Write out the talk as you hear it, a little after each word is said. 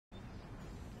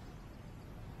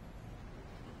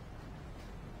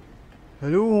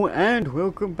Hello and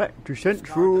welcome back to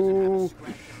Central.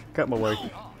 Got my way,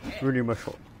 really my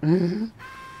shot.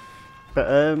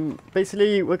 But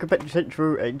basically, welcome back to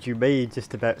Central, and you may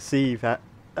just about see that.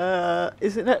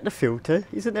 Isn't that the filter?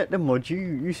 Isn't that the mod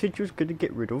you said you was gonna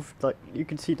get rid of? Like you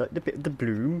can see like the bit of the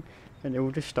bloom and all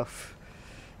the stuff.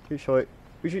 It's like,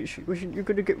 wasn't you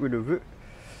gonna get rid of it?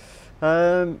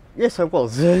 Yes, I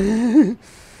was.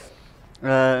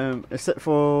 Except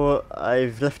for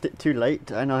I've left it too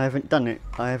late and I haven't done it.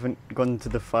 I haven't gone to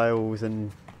the files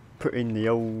and put in the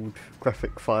old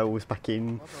graphic files back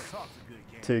in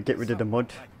to get rid of the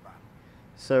mod.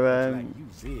 So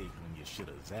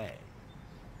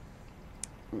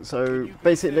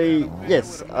basically,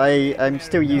 yes, I'm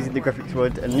still using the graphics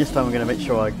mod, and this time I'm going to make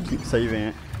sure I keep saving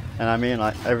it. And I mean,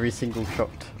 like every single shot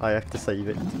I have to save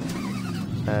it.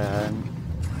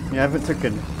 Yeah, I haven't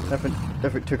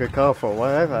took a car for a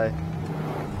while, have I?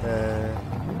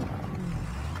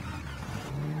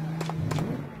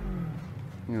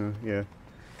 Oh, yeah.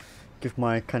 Give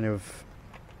my kind of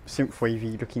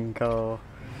synthwavy looking car.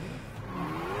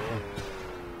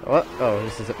 What? Oh,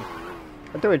 this is it.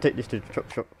 I don't want to take this to the truck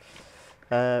shop.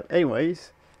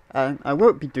 Anyways, I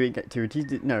won't be doing activities.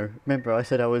 No, remember I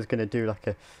said I was going to do like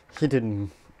a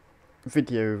hidden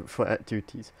video for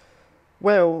activities.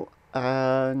 Well,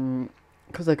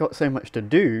 because I got so much to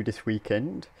do this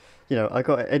weekend, you know, I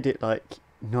got to edit like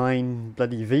 9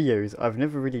 bloody videos. I've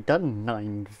never really done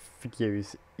 9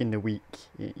 videos in the week,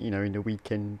 you know, in the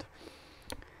weekend.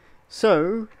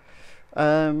 So,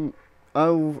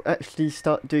 I'll actually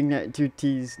start doing the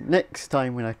activities next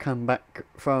time when I come back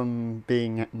from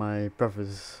being at my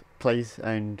brother's place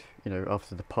and, you know,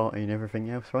 after the party and everything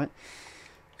else, right?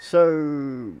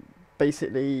 So,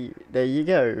 basically, there you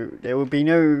go. There will be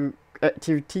no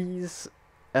activities,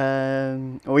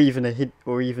 or even the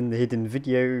hidden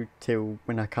video till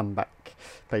when I come back,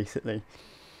 basically.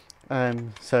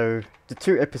 So the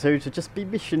 2 episodes will just be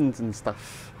missions and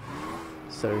stuff.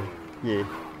 So yeah,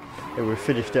 it will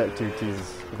finish the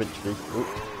activities eventually. Oh.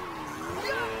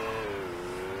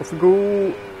 Off we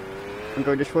go. I'm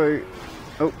going this way.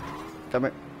 Oh, damn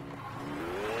it!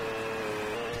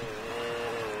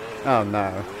 Oh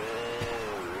no!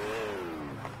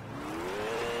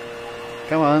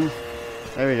 Come on.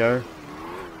 There we go.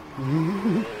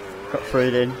 Got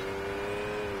through in.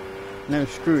 No,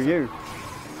 screw you.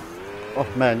 Oh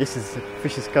man, this is a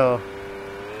vicious car.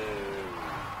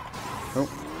 Oh.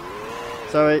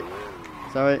 Sorry.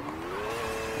 Sorry.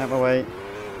 Out my way.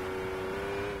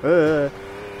 Ooh.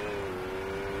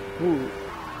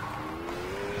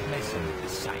 Messing with the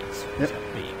Saints was a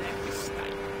big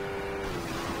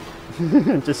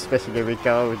mistake. Just smashing every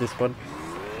car with this one.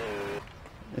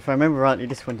 If I remember rightly,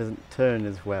 this one doesn't turn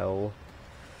as well.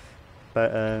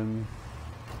 But,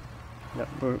 yeah,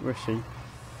 we'll see.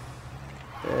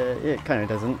 Yeah, it kind of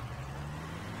doesn't.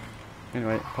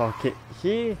 Anyway, park it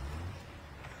here.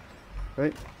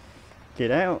 Right,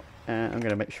 get out. I'm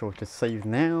going to make sure to save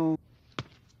now.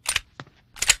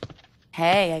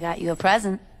 Hey, I got you a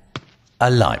present. A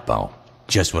light bulb.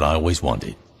 Just what I always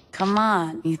wanted. Come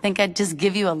on, you think I'd just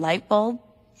give you a light bulb?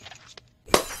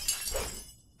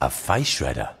 A face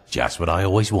shredder. Just what I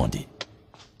always wanted.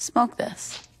 Smoke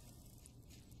this.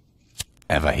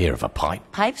 Ever hear of a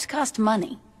pipe? Pipes cost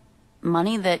money.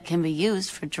 Money that can be used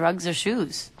for drugs or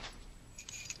shoes.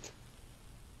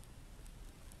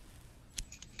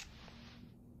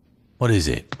 What is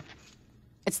it?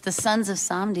 It's the Sons of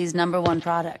Samedi's #1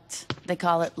 product. They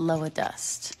call it Loa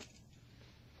Dust.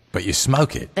 But you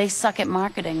smoke it. They suck at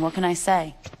marketing, what can I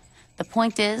say? The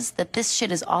point is that this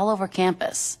shit is all over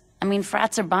campus. I mean,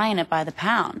 frats are buying it by the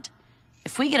pound.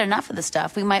 If we get enough of the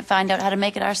stuff, we might find out how to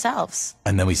make it ourselves.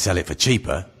 And then we sell it for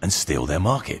cheaper and steal their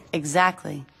market.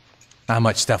 Exactly. How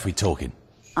much stuff we talking?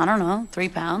 I don't know,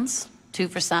 £3. 2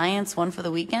 for science, 1 for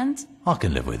the weekend. I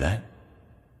can live with that.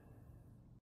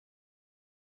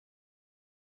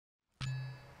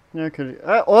 Okay.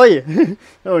 Oi!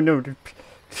 Oh no,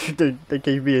 they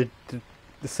gave me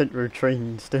the Centro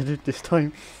train instead of this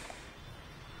time.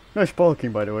 Nice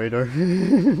parking, by the way, though.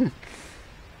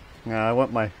 Nah, I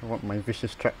want my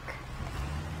vicious track.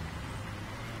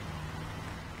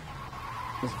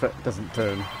 This vet doesn't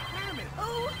turn.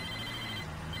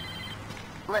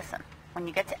 Listen, when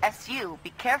you get to SU,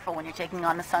 be careful when you're taking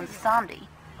on the Sons of Samedi.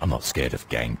 I'm not scared of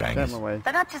gangbangers.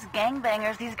 They're not just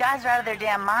gangbangers, these guys are out of their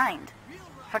damn mind.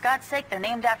 For God's sake, they're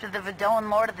named after the Vidoan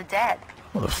Lord of the Dead.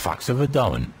 What the fuck's a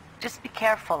Vidoan? Just be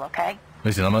careful, okay?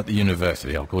 Listen, I'm at the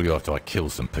university. I'll call you after I kill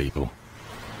some people.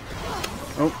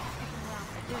 Oh.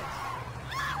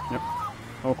 Yep.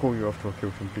 I'll call you after I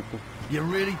kill some people. You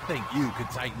really think you could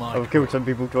take my... I've killed some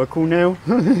people. Do I call now?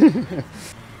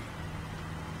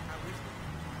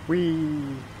 Wee.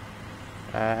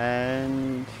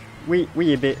 And we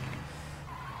a bit.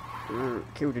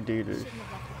 Kill the dealers.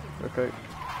 Okay.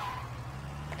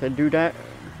 Can do that.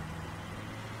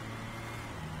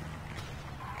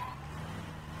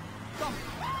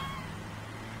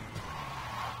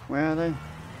 Where are they?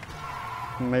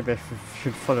 Maybe I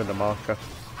should follow the marker.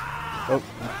 Oh,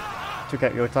 took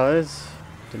out your tires.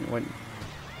 Didn't want.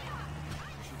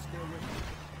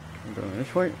 I'm going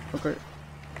this way. Okay.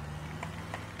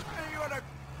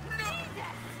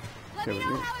 Let me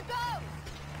know how it goes.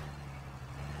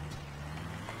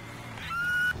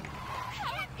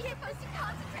 You're supposed to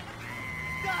concentrate.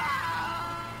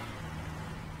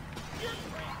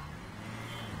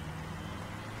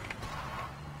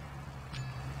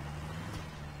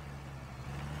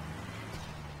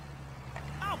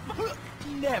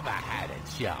 Never had a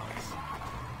chance.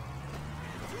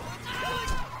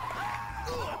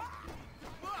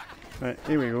 Right,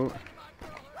 here we go.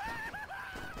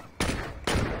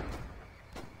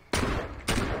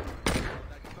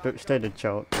 Don't stand a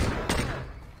chance.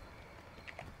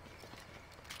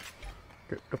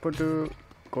 Got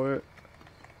it.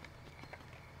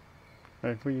 Right,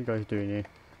 what are you guys doing here?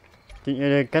 Didn't you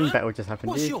know the gun battle just happened?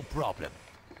 What's Here? your problem?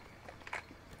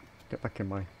 Get back in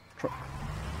my truck.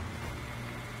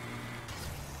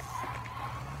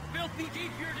 Filthy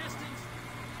deep your distance.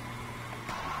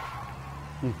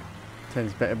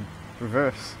 Turns better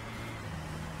reverse.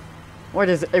 Why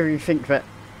does everything think that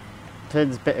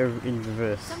turns better in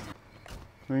reverse?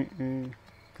 Right,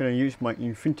 gonna use my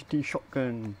infinity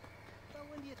shotgun.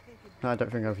 No, I don't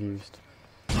think I've used.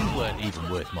 You weren't even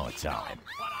worth my time.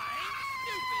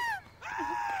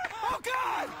 Oh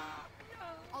God!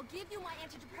 I'll give you my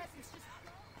antidepressants. Just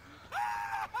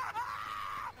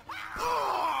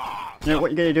Yeah,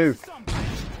 what you gonna do?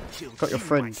 Killed Got your you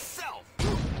friend. myself.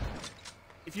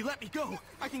 If you let me go,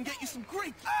 I can get you some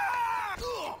great.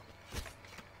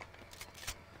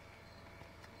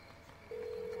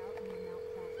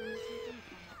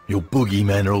 Your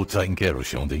boogeymen are all taken care of,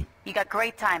 Shandy. You got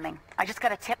great timing. I just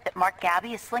got a tip that Mark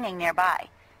Gabby is slinging nearby.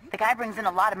 The guy brings in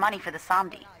a lot of money for the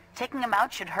samedi. Taking him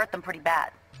out should hurt them pretty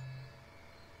bad.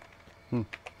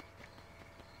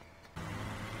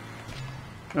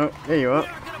 Oh, there you are.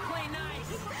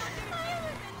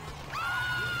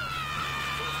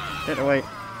 Get away.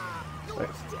 Wait.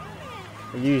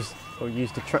 Or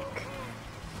use the truck.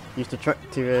 Use the truck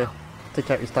to take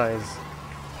out his tires.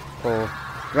 Or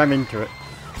ram into it.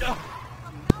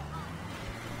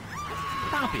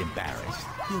 Don't be embarrassed.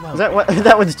 Is that what?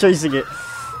 That one's chasing it.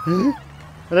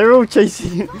 They're all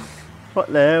chasing it.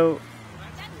 What the hell?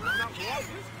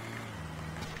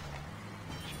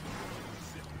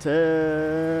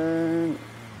 Turn.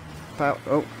 Pow.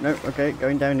 Oh no. Okay,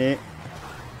 going down here.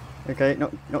 Okay,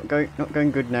 not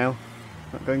going good now.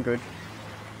 Not going good.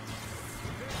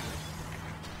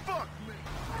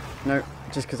 No,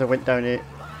 just because I went down here.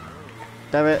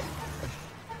 Damn it.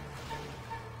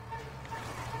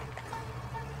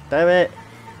 Damn it.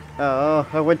 Oh,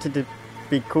 I wanted to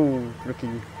be cool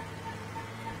looking.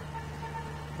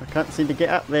 I can't seem to get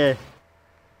up there.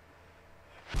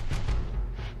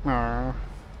 Aww.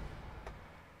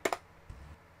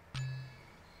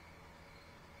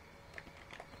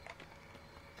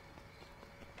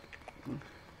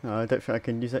 No, I don't think I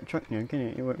can use that truck now, can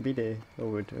it? It won't be there. Or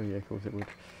would? Oh yeah, of course it would.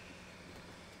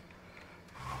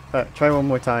 Right, try one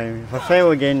more time. If I fail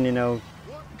again, you know,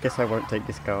 guess I won't take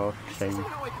this car. Shame.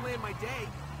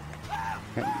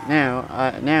 Now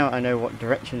I know what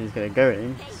direction he's going to go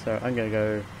in, so I'm going to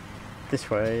go this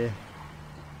way,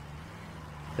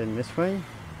 then this way.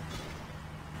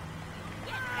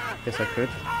 Guess I could.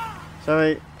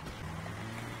 Sorry.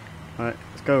 Alright,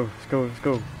 let's go.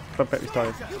 Bump out this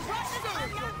tires.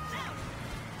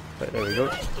 Right, there we go.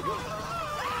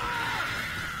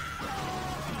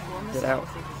 Get out.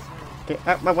 Get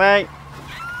out my way!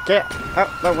 Get out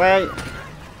my way!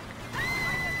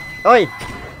 Oi!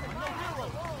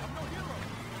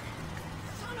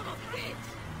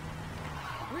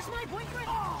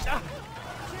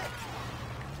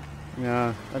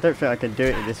 No, I don't think I can do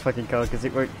it in this fucking car because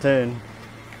it won't turn.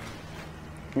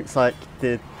 It's like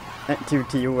the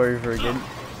activity all over again.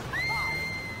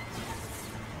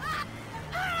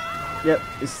 Yep,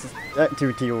 it's the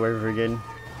activity all over again.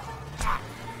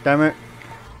 Damn it.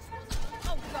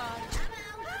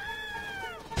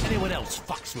 Anyone else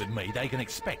fucks with me, they can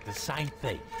expect the same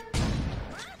thing.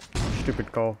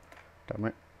 Stupid car. Damn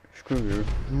it. Screw you.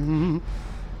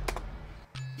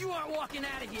 You aren't walking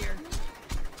out of here.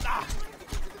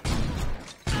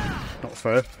 Not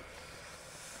fair.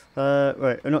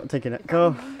 Right, I'm not taking that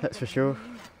car, that's for sure.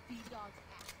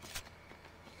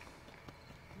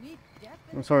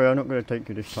 I'm sorry, I'm not going to take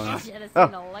you this time. Should have seen Oh.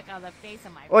 the look on the face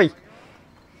of my Oi!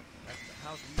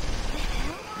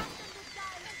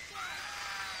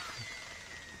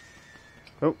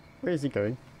 Oh, where is he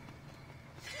going?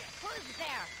 Who's there?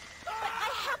 But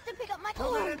I have to pick up my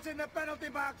It's in the penalty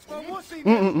box for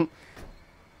wussy.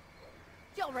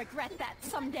 You'll regret that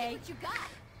someday. What you got?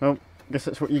 Well, guess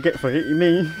that's what you get for hitting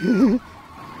me. You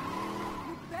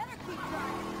better keep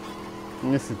driving.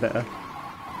 And this is better.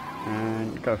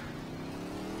 And go.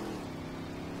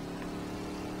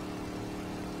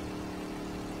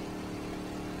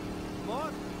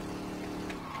 What?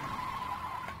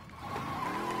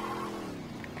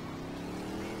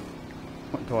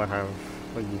 What do I have?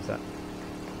 I'll use that.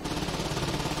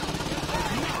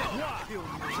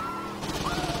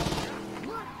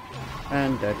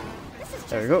 And dead.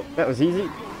 There we go. That was easy. I know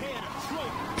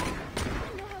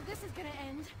how this is gonna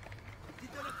end.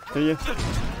 Do you?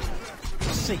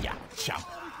 See ya, chump.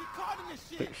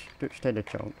 Don't stand a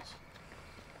chance.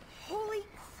 Holy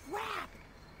crap!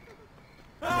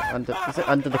 Is it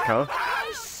under the car?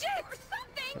 Oh shit! Or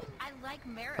something! I like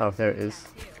Merritt. Oh, there it is.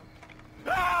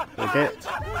 Okay.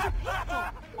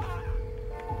 I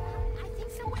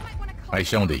think someone might want to call. Hey,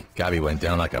 Shondi, Gabby went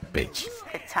down like a bitch.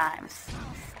 Good times.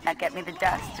 Now get me the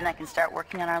dust and I can start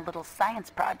working on our little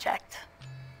science project.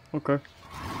 Okay.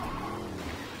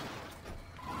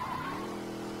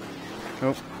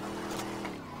 Oh.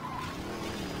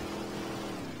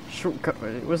 Shortcut.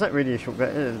 Was that really a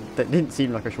shortcut? That didn't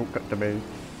seem like a shortcut to me.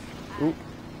 Oh.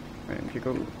 There she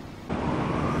goes.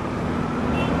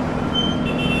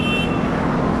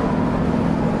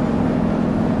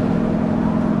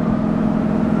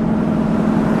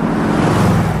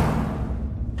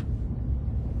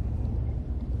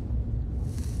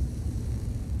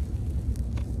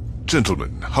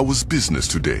 Gentlemen, how was business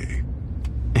today?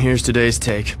 Here's today's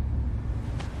take.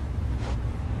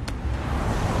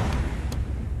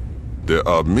 There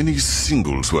are many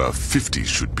singles where 50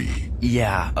 should be.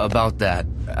 Yeah, about that.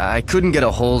 I couldn't get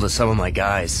a hold of some of my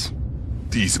guys.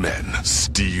 These men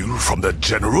steal from the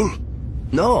general?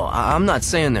 No, I'm not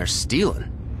saying they're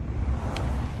stealing.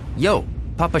 Yo,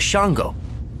 Papa Shango.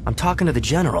 I'm talking to the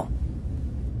general.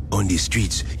 On the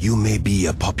streets, you may be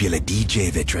a popular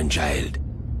DJ, veteran child.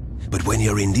 But when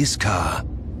you're in this car,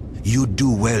 you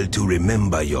do well to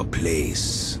remember your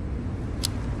place.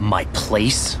 My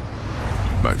place?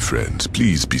 My friends,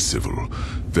 please be civil.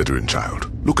 Veteran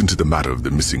child, look into the matter of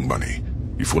the missing money.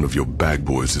 If one of your bag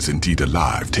boys is indeed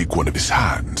alive, take one of his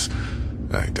hands.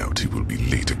 I doubt he will be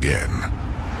late again.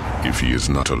 If he is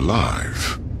not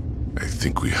alive, I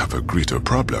think we have a greater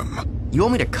problem. You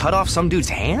want me to cut off some dude's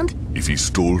hand? If he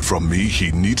stole from me,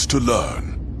 he needs to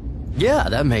learn. Yeah,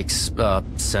 that makes,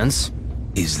 sense.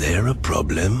 Is there a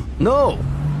problem? No!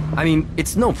 I mean,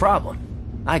 it's no problem.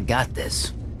 I got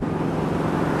this.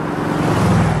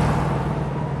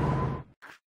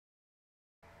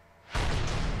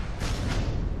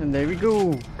 And there we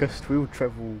go. Gust wheel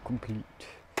travel complete.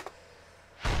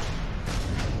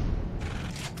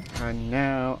 And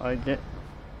now I get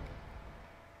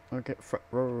front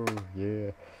row.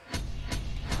 Yeah.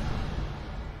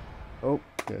 Oh,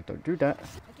 yeah, don't do that.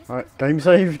 Alright, game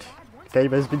saved.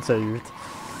 Game has been saved.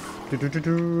 I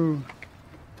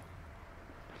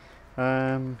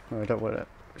don't want that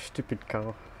stupid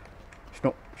car. It's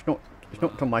not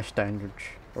to my standards.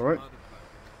 Alright.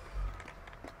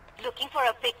 Looking for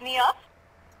a pick-me-up?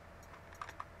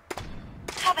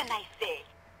 Have a nice day.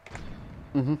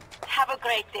 Have a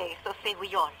great day, so say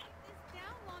we all.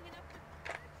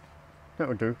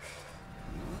 That'll do.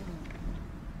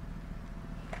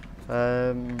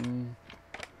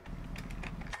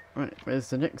 Right, where's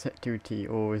the next activity,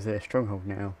 or is there a stronghold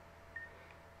now?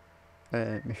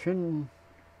 Mission?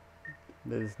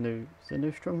 Is there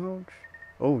no stronghold?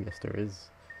 Oh, yes there is.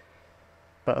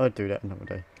 But I'll do that another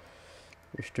day.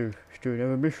 Let's do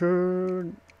another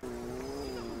mission.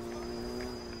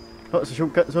 Lots of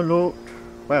shortcuts unlocked.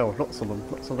 Wow, lots of them.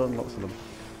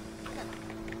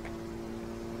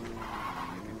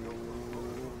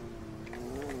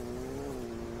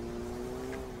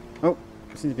 Oh,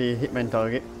 seems to be a hitman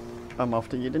target. I'm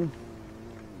after you then.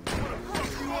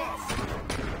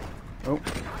 Oh.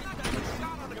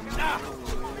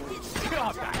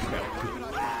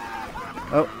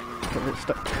 Oh, got a bit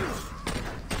stuck.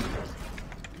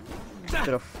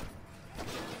 Get off.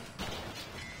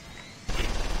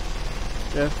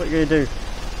 Yeah, what are you gonna do?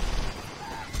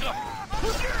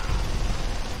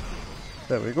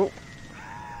 There we go.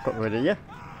 Got rid of you.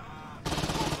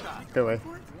 Go away.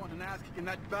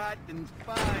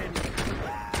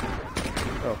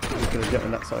 Oh, I'm gonna get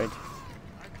on that side.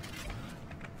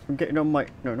 I'm getting on my...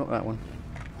 No, not that one.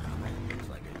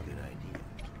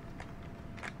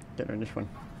 Get on this one.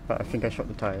 But I think I shot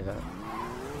the tyres out.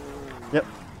 Yep.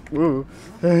 Woo.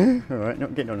 Alright,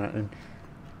 not getting on that then.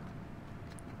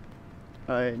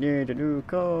 I need a new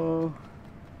car.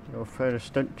 I'll throw a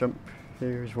stunt jump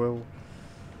here as well.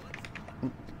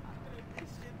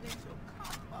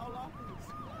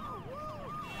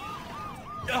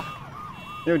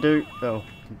 You do. Oh,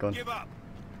 you're gone. Give up.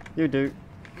 You do.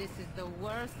 This is the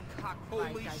worst cockfight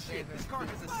Holy I've shit, ever this car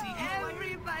has a CD player.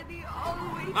 Everybody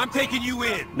always... I'm taking you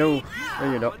in. No,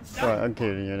 no you're not. Alright, I'm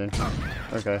killing you then.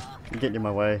 Okay, you're getting in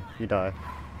my way, you die.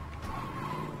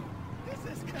 This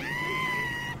is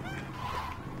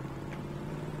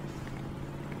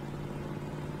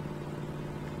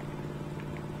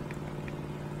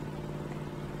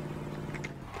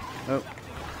Oh.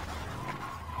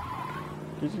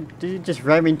 Did you just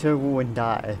ram into a wall and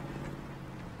die?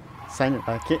 Sounded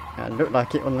like it, and looked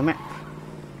like it on the map.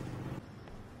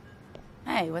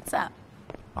 Hey, what's up?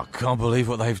 I can't believe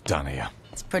what they've done here.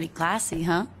 It's pretty classy,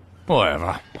 huh?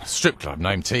 Whatever. Strip club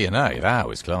named T&A, that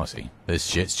was classy. This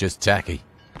shit's just tacky.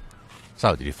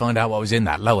 So, did you find out what was in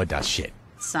that lower dust shit?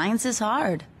 Science is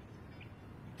hard.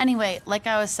 Anyway, like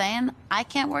I was saying, I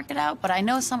can't work it out, but I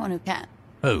know someone who can.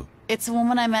 Who? It's a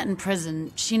woman I met in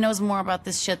prison. She knows more about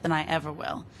this shit than I ever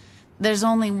will. There's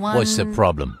only one... What's the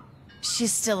problem?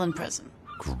 She's still in prison.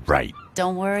 Great.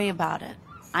 Don't worry about it.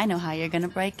 I know how you're gonna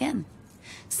break in.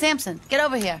 Samson, get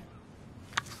over here.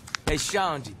 Hey,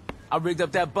 Shanji, I rigged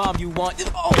up that bomb you want.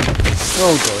 Oh!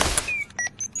 Oh god.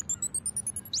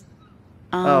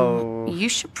 Oh. You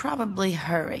should probably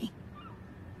hurry.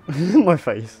 My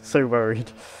face, so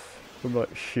worried. I'm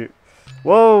like, shit.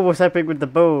 Whoa, what's happening with the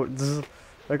boats?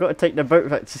 I gotta take the boat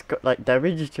that just got like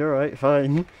damaged. Alright,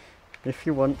 fine. If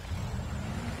you want.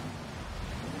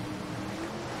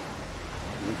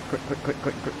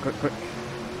 Quick.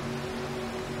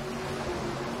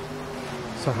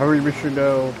 It's a hurry mission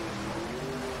now.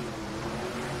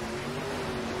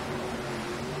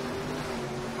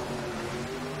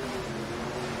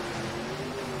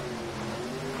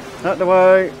 Out the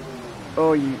way!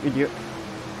 Oh, you idiot.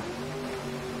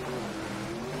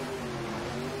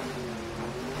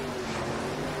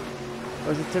 I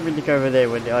was attempting to go over there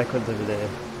when the icon's over there.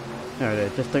 No, no,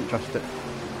 just don't trust it.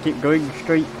 Keep going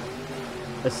straight.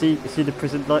 I see the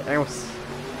prison lighthouse.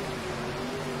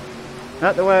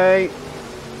 Out the way!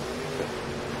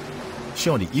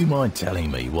 Shawnee, you mind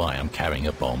telling me why I'm carrying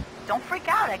a bomb? Don't freak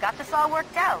out, I got this all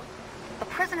worked out. The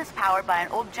prison is powered by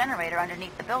an old generator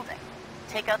underneath the building.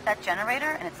 Take out that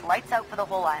generator and it's lights out for the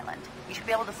whole island. You should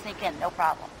be able to sneak in, no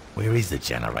problem. Where is the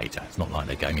generator? It's not like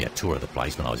they gave me a tour of the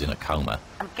place when I was in a coma.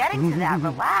 I'm getting to that,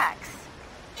 relax.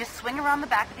 Just swing around the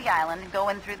back of the island and go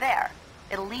in through there.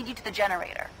 It'll lead you to the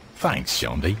generator. Thanks,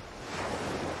 Shawnee.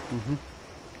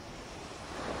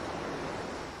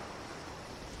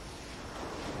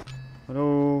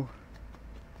 Hello.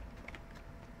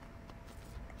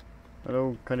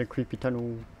 Hello, kind of creepy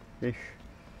tunnel-ish.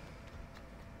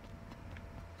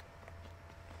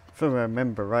 If I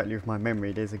remember rightly with my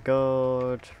memory, there's a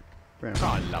guard.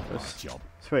 I love this job.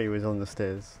 I swear he was on the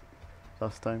stairs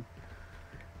last time.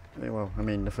 Well, I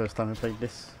mean the first time I played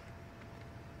this.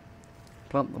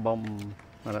 Plant the bomb.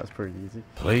 Oh, that was pretty easy.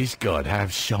 Please God,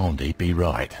 have Shawnee be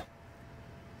right.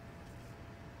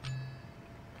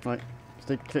 Right,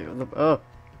 stay clear of the... Oh!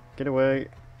 Get away.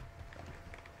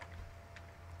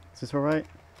 Is this alright?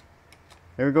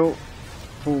 There we go.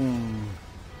 Boom.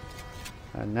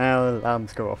 And now the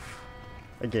alarms go off.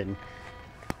 Again.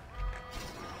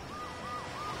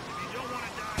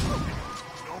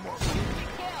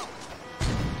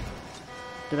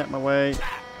 Get out my way.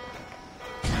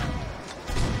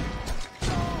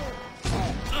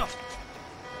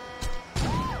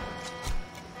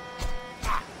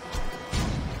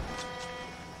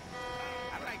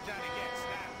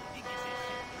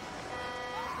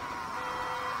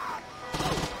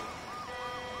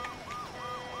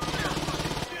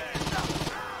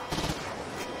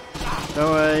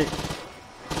 Go away.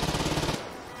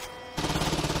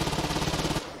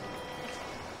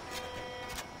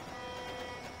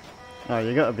 Oh,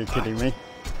 you gotta be kidding me.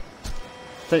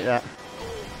 Take that.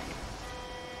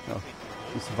 Oh,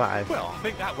 you survived. Well, I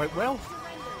think that went well.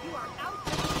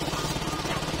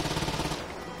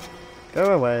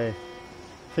 Go away.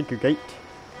 Thank you, gate.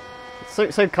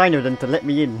 It's so kind of them to let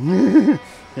me in.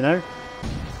 You know?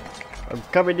 I'm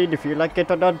coming in if you like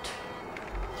it or not.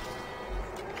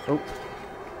 Oh.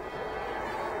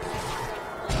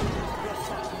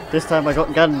 This time I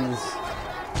got guns.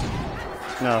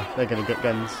 No, they're gonna get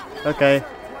guns. Okay,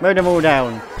 mow them all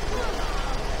down.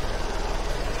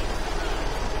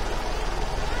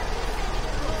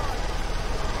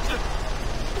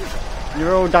 You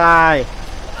all die.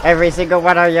 Every single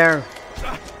one of you!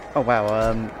 Oh wow,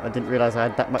 I didn't realise I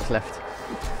had that much left.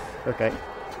 Okay.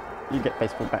 You get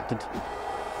baseball batted.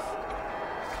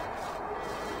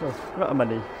 Oh, a lot of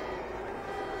money.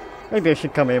 Maybe I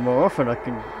should come here more often. I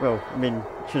can, well, I mean,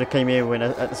 should have came here when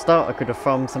at the start I could have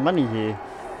farmed some money here.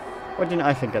 Why didn't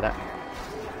I think of that?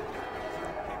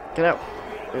 Get out.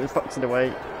 It was boxing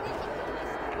away.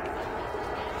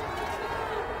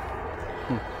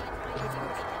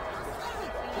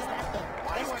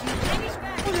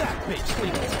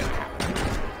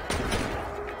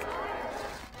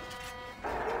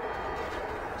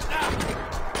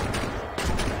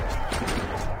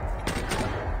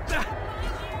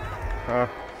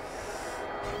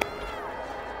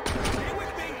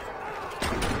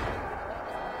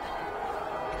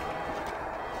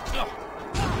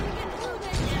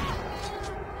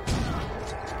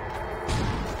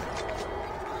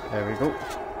 There we go.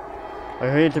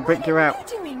 I'm here to break you out.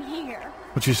 What are you doing here?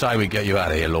 What'd you say we get you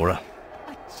out of here, Laura?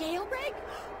 A jailbreak?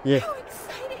 Yeah. How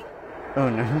exciting! Oh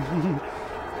no.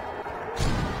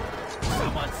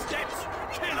 Someone steps!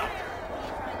 Kill him!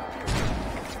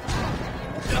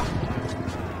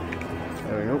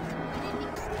 There we go.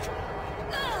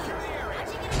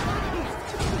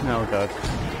 Oh god.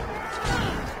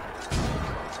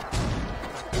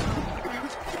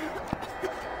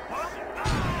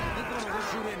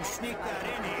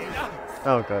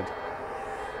 Oh god.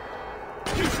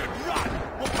 You should run!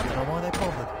 How are they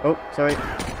bothered? Oh, sorry.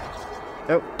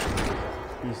 Oh.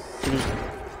 You silly.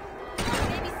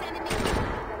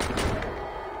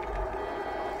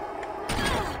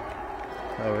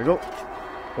 There we go.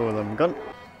 All of them gone.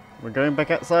 We're going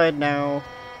back outside now.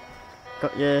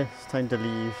 Got ya. It's time to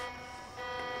leave.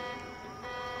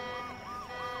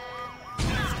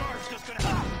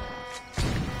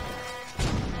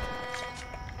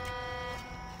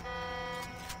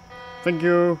 Thank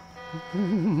you.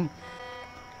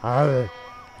 I'll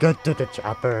get to the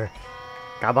chopper.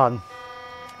 Come on.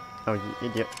 Oh, you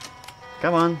idiot.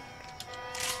 Come on.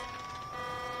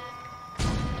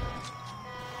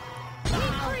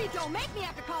 Hurry, don't make me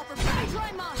have to call for British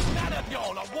Line Mom. None of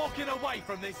y'all are walking away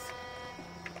from this.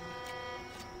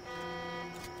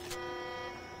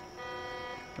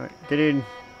 Right, get in.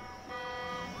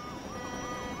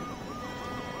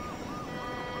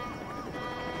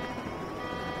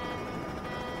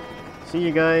 See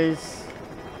you guys.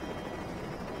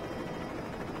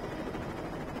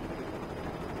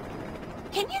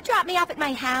 Can you drop me off at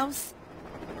my house?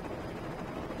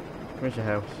 Where's your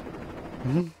house?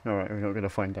 Alright, we're not gonna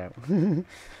find out.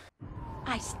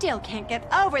 I still can't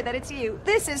get over that it's you.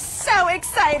 This is so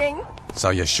exciting!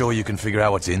 So you're sure you can figure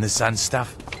out what's in the sun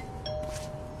stuff?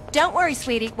 Don't worry,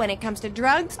 sweetie. When it comes to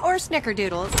drugs or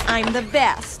snickerdoodles, I'm the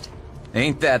best.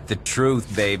 Ain't that the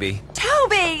truth, baby?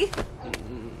 Toby!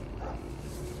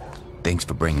 Thanks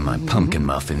for bringing my pumpkin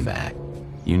muffin back.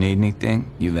 You need anything,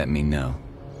 you let me know.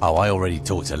 Oh, I already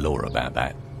talked to Laura about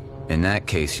that. In that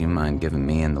case, you mind giving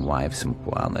me and the wife some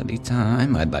quality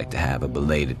time? I'd like to have a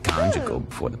belated conjugal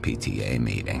before the PTA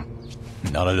meeting.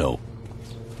 Not at all.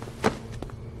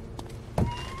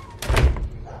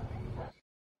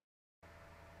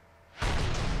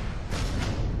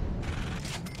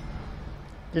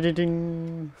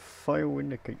 Ding, file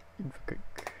indicate.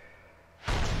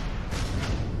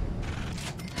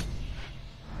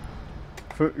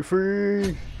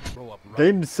 Free.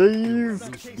 Game save.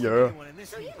 Yeah.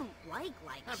 So you don't like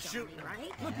shooting,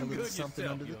 right? Looking good something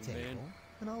yourself, under the young table, man.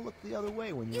 and I'll look the other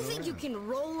way when You you're think you around. can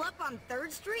roll up on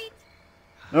 3rd Street?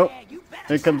 Oh,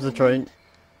 here comes the train.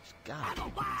 Gotta keep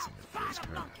it in the first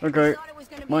hurry. Okay, Thought it was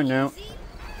gonna be mine now. easy?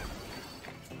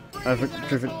 I've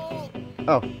driven.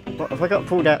 Oh, what have I got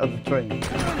pulled out of the train?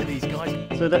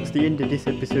 So that's the end of this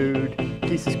episode.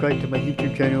 Please subscribe to my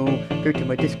YouTube channel. Go to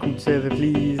my Discord server,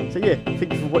 please. So yeah,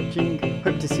 thank you for watching.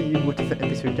 Hope to see you in whatever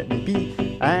episode that may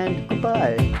be. And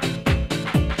goodbye.